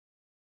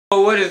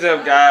What is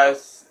up,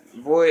 guys?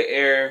 Void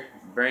Air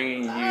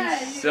bringing you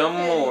some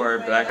more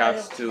Black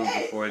Ops 2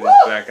 before this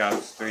Black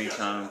Ops 3 gets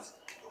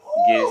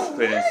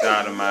put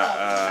inside of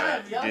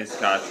my disc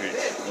cartridge,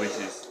 which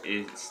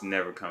it's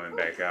never coming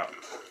back out.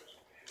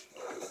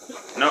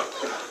 Nope.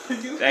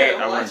 Dang,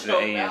 I went to the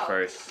AN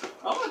first.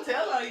 I'm gonna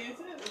tell on you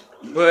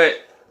too.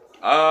 But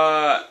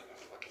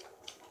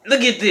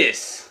look at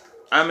this.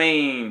 I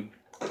mean,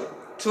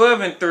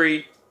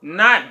 12-3,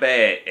 not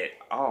bad at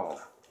all.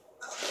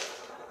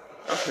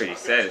 I'm pretty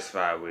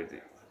satisfied with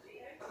it.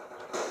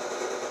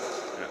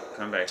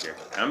 Come back here.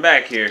 Come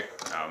back here.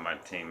 Oh, my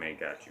teammate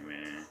got you,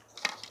 man.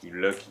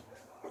 You lucky.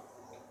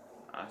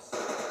 I see.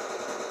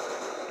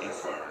 He's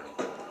fine.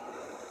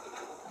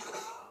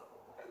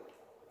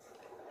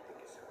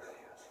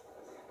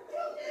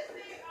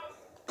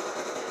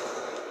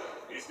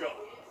 He's gone.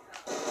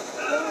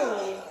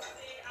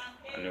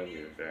 I knew he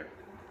was there.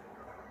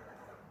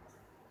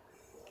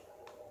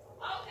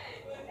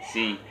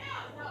 See,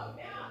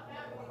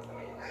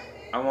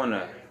 I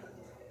wanna,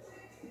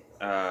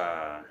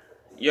 I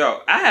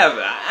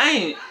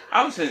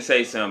was gonna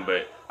say something,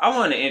 but I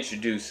wanna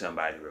introduce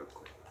somebody real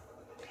quick.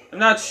 I'm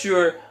not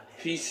sure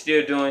if he's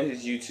still doing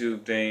his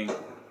YouTube thing.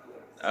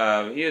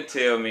 He'll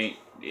tell me,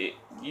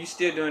 you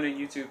still doing the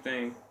YouTube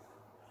thing?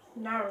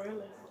 Not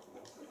really.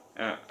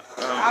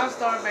 I'll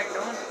start back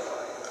doing it.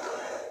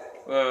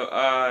 Well,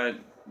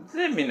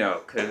 let me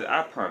know, cause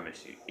I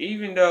promise you,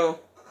 even though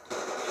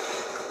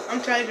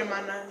I'm changing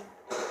my name.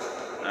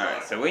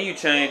 Alright, so when you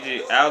change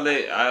it, I'll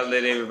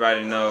let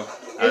everybody know.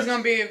 It's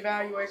gonna be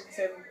Evaluation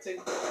 72.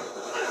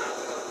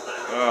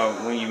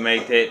 When you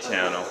make that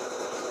channel,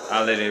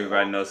 I'll let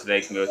everybody know so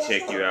they can go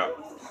check you out.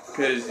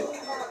 Cause,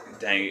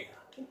 dang it,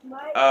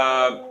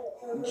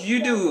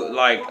 you do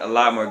like a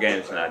lot more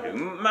games than I do.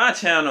 My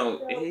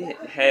channel, it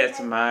has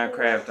some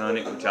Minecraft on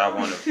it, which I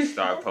want to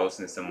start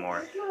posting some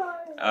more.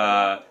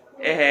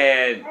 It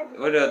had,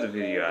 what other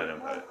video I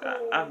done put?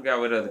 I forgot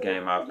what other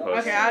game I posted.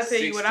 Okay, I'll tell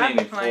you what I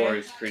be playing. 16-4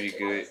 is pretty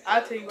good.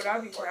 I'll tell you what I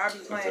be playing. I be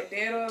playing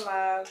Dead or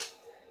Alive,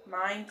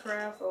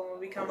 Minecraft, or when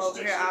we come over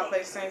here, I'll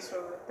play Saints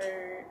Row the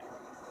Third.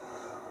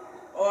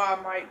 Or I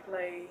might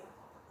play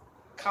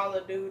Call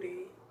of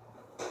Duty.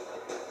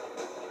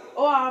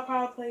 Or I'll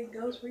probably play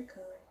Ghost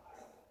Recon.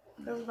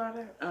 That's about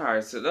it.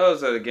 Alright, so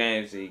those are the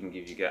games that he can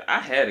give you guys. I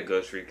had a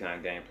Ghost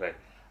Recon gameplay.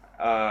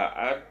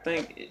 I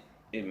think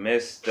it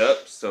messed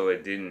up, so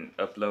it didn't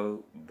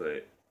upload,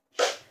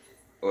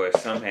 or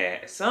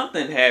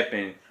something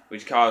happened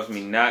which caused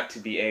me not to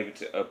be able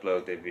to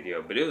upload that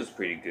video, but it was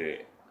pretty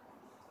good.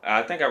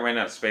 I think I ran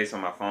out of space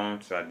on my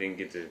phone, so I didn't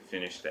get to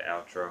finish the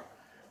outro.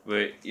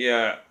 But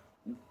yeah,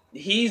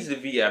 he's the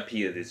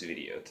VIP of this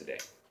video today.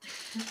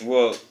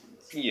 Well,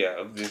 yeah,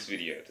 of this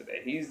video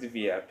today. He's the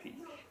VIP.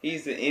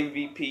 He's the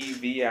MVP,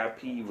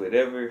 VIP,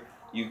 whatever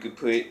you could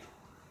put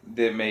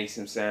that makes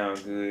him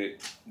sound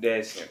good.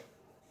 That's him.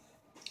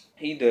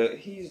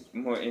 He's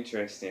more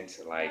interested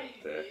into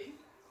like the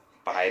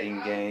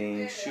fighting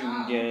games,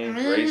 shooting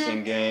games,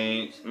 racing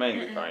games,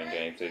 mainly fighting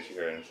games that you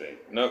heard him say.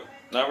 Nope,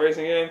 not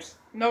racing games?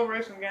 No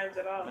racing games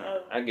at all.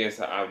 No. I guess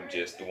I'm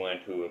just the one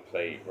who would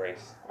play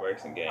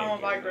racing games. I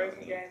don't like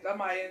racing games. I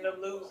might end up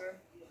losing.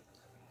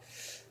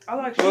 I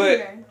like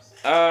shooting games.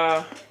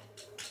 I'm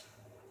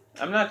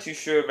not too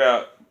sure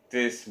about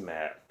this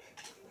map.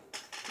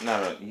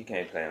 No, you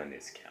can't play on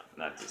this count.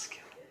 Not this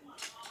count.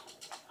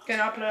 Can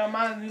I play on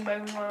mine and you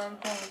make me one on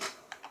the phone?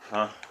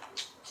 Huh?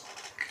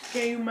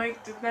 Can you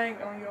make the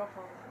thing on your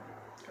phone?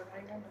 Cause I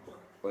ain't got no phone.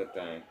 What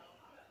thing?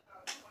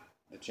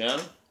 The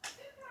channel?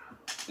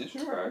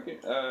 Sure, I can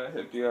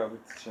help you out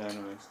with the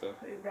channel and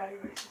stuff.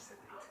 Evaluation.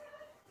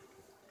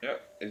 Yep,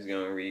 it's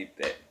gonna read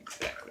that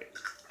exactly.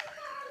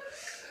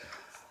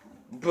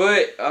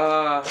 But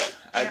I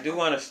do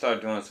want to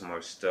start doing some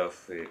more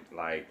stuff with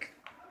like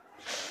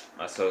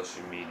my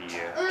social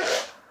media.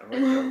 What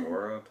the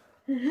world?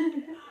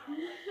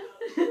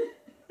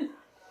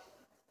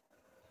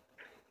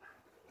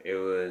 It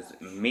was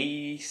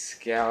me,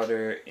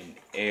 Scouter, and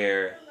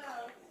Air.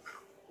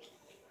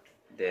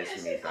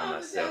 That's me by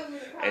myself.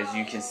 As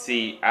you can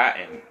see,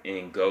 I am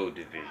in Gold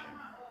Division.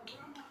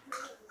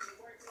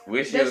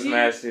 Wish it was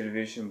Master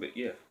Division, but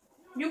yeah.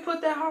 You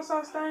put that hot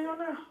sauce thing on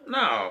there?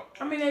 No.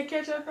 I mean that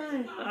ketchup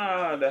thing.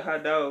 Oh, the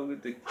hot dog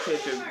with the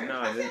ketchup.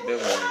 No,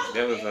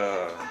 that was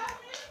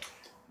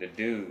the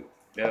dude.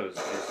 That was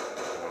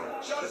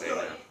just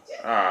today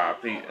now.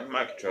 Pete,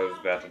 my controller's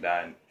about to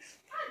die.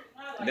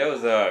 That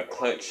was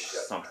Clutch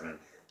something.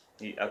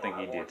 I think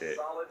he did that.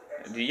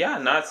 Do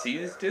y'all not see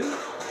this dude?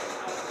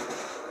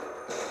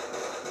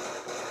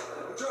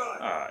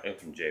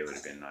 FMJ would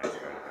have been nice,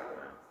 right?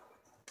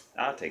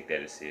 I'll take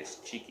that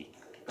assist. Cheeky.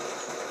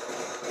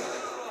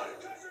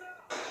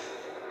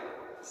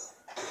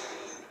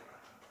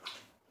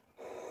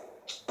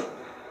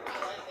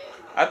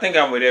 I think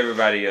I'm with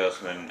everybody else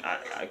when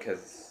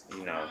because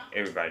you know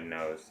everybody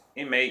knows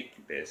inmate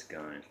best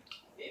gun.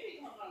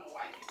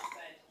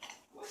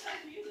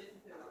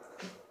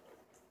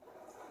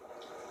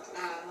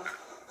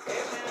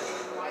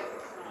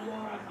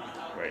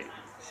 Wait.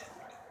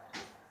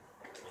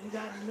 You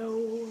gotta know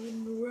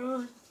when to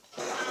run.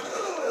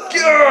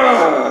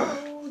 Yeah!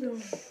 Hold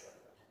on.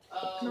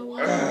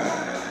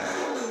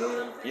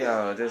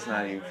 Yo, that's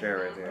not even fair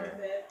right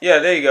there. Yeah,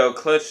 there you go.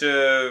 Clutch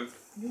of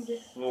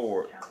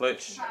Ford.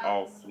 Clutch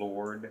off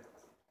Ford.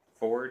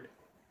 Ford.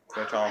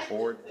 Clutch off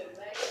Ford.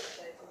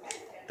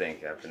 I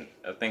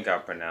think I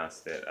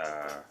pronounced it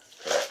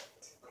correct.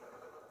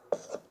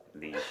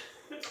 Leave.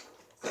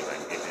 See if I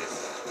can get this.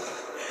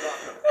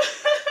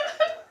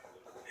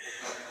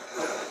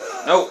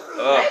 Nope.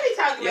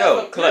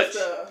 Yo, Clutch.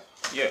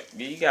 Yeah,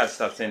 you gotta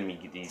stop sending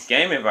me these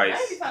game invites.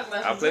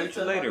 I'll play with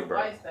you later,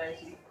 bro.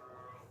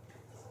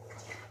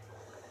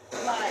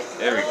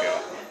 There we go.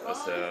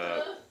 What's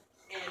up?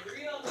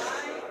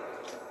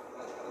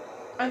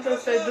 I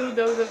thought that dude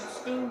that was at the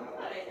school.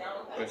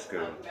 What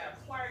school?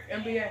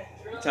 NBA.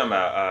 You talking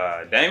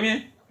about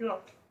Damien? Yeah.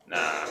 Nah.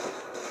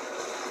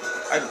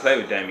 I can play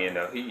with Damien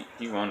though.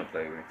 He wanna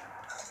play with me.